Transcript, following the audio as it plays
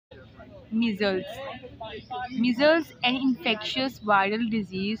Measles. Measles, an infectious viral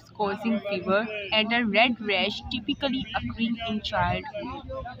disease causing fever and a red rash typically occurring in childhood.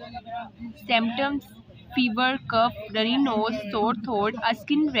 Symptoms: fever, cough, runny nose, sore throat, a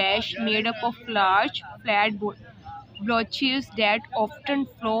skin rash made up of large, flat blotches that often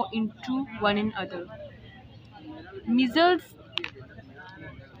flow into one another. Measles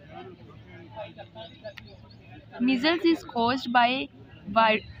Measles is caused by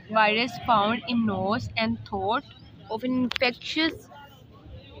virus found in nose and throat of an infectious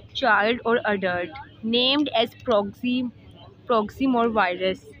child or adult, named as proximor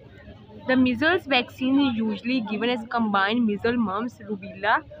virus. The measles vaccine is usually given as a combined measles, mumps,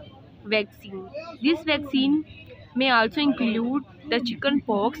 rubella vaccine. This vaccine may also include the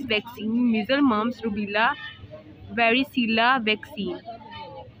chickenpox vaccine, measles, mumps, rubella, varicella vaccine.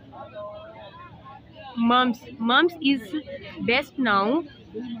 Mumps is best known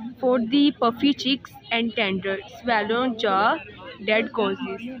for the puffy cheeks and tender, swollen jaw that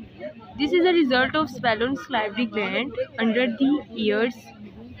causes. This is a result of swollen salivary gland under the ears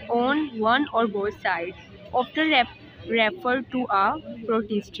on one or both sides, often referred to as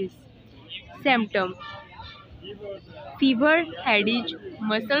protitis. Symptoms: fever, headache,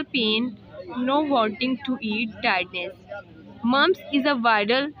 muscle pain, no wanting to eat, tiredness. Mumps is a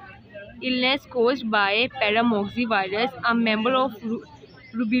viral illness caused by paramoxyvirus, a member of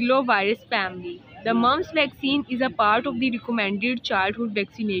rubeolovirus family. The mumps vaccine is a part of the recommended childhood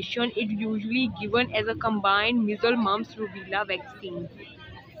vaccination. It is usually given as a combined measles, mumps, rubella vaccine.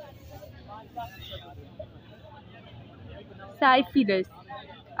 Syphilis,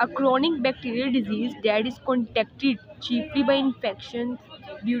 a chronic bacterial disease that is contracted chiefly by infections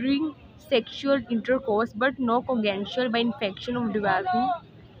during sexual intercourse but not congenital by infection of developing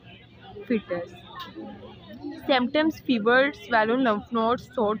fetus. Symptoms: fever, swollen lymph nodes,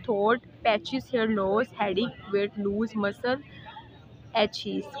 sore throat, patches, hair loss, headache, weight loss, muscle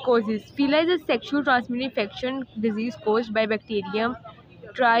aches. Causes: Philia is a sexually transmitted infection disease caused by bacterium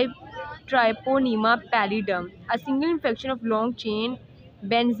Treponema pallidum. A single infection of long chain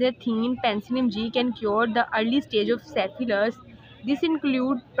benzathine penicillium G can cure the early stage of syphilis. This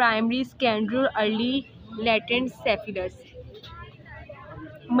includes primary, secondary, or early latent syphilis.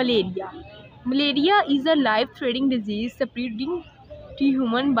 Malaria. Malaria is a life-threatening disease spreading to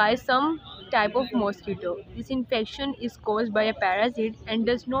humans by some type of mosquito. This infection is caused by a parasite and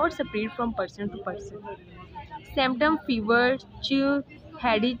does not spread from person to person. Symptoms: fever, chill,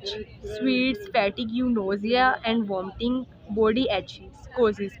 headache, sweats, fatigue, nausea, and vomiting, body aches.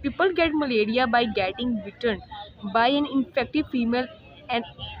 Causes: people get malaria by getting bitten by an infected female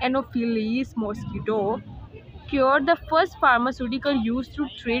Anopheles mosquito. Cure: the first pharmaceutical used to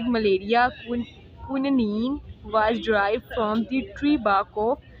treat malaria, quinine, was derived from the tree bark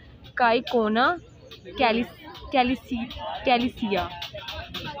of Caicona calicea.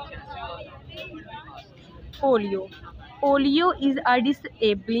 Polio. Polio is a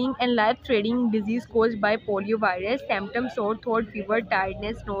disabling and life-threatening disease caused by poliovirus. Symptoms: sore throat, fever,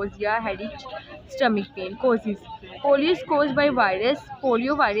 tiredness, nausea, headache, stomach pain. Causes: polio is caused by virus.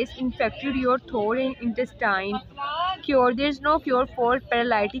 Poliovirus infected your throat and intestine. Cure: there is no cure for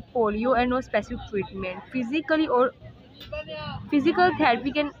paralytic polio and no specific treatment. Physical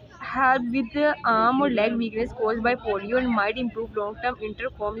therapy can help with the arm or leg weakness caused by polio and might improve long-term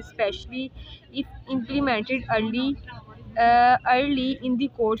interform, especially if implemented early in the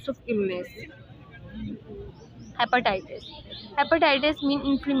course of illness. Hepatitis. Hepatitis means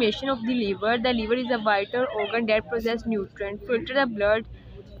inflammation of the liver. The liver is a vital organ that processes nutrients, filters the blood,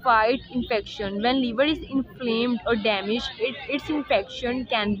 fight infection. When liver is inflamed or damaged, its infection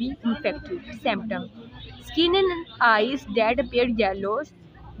can be infected. Symptoms: skin and eyes that appear yellow,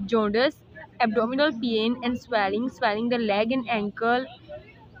 jaundice, abdominal pain and swelling the leg and ankle,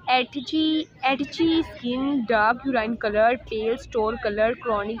 etchy skin, dark urine color, pale stole color,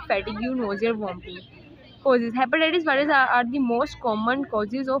 chronic fatigue, nausea, vomiting. Causes: hepatitis virus are the most common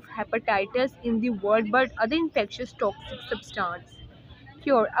causes of hepatitis in the world, but other infectious toxic substance.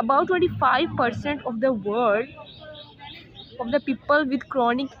 Cure: about 25% of the people with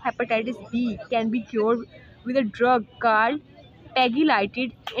chronic hepatitis B can be cured with a drug called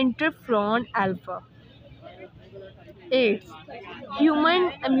pegylated interferon alpha. AIDS.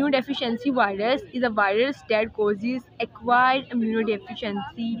 Human immunodeficiency virus is a virus that causes acquired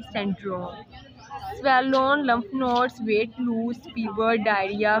immunodeficiency syndrome. Swollen lymph nodes, weight loss, fever,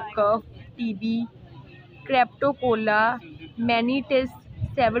 diarrhea, cough, TB, Cryptocolla, meningitis,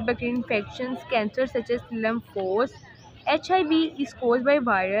 several bacterial infections, cancer such as lymphoma. HIV is caused by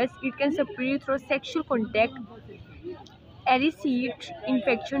virus. It can spread through sexual contact illicit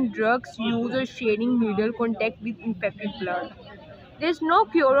infection drugs use or sharing needle contact with infected blood. There is no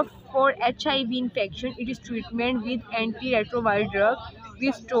cure for HIV infection. It is treatment with antiretroviral drug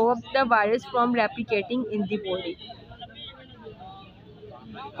which stop the virus from replicating in the body.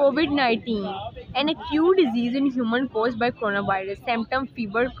 COVID-19, an acute disease in human caused by coronavirus. Symptom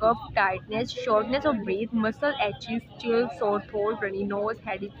fever, cough, tiredness, shortness of breath, muscle aches, chills, sore throat, runny nose,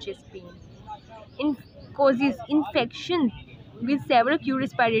 headache, chest pain. In causes infection with several acute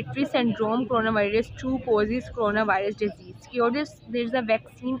respiratory syndrome. Coronavirus 2 causes coronavirus disease. Cures, there is a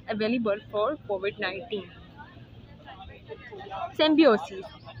vaccine available for COVID-19. Symbiosis.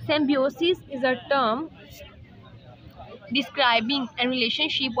 Symbiosis is a term describing a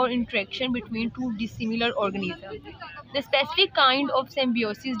relationship or interaction between two dissimilar organisms. The specific kind of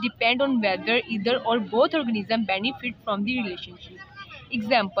symbiosis depends on whether either or both organisms benefit from the relationship.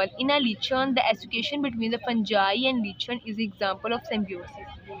 Example, in a lichen, the association between the fungi and lichen is an example of symbiosis.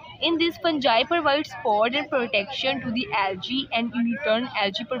 In this, fungi provide support and protection to the algae, and in return,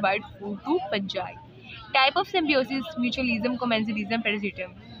 algae provide food to fungi. Type of symbiosis: mutualism, commensalism,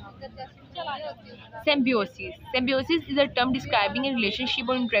 parasitism. Symbiosis. Symbiosis is a term describing a relationship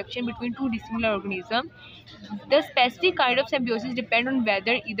or interaction between two dissimilar organisms. The specific kind of symbiosis depends on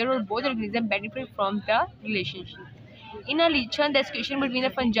whether either or both organisms benefit from the relationship. In a lichen, the association between the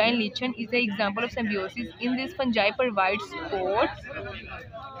fungi and lichen is an example of symbiosis. In this, fungi provide support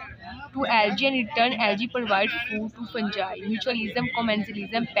to algae and in return algae provide food to fungi. Mutualism,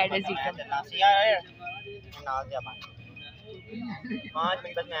 commensalism, parasitism. 5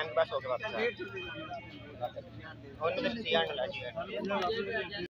 minute बस ma'am के पास होके वापस आया। और मुझे CR मिला।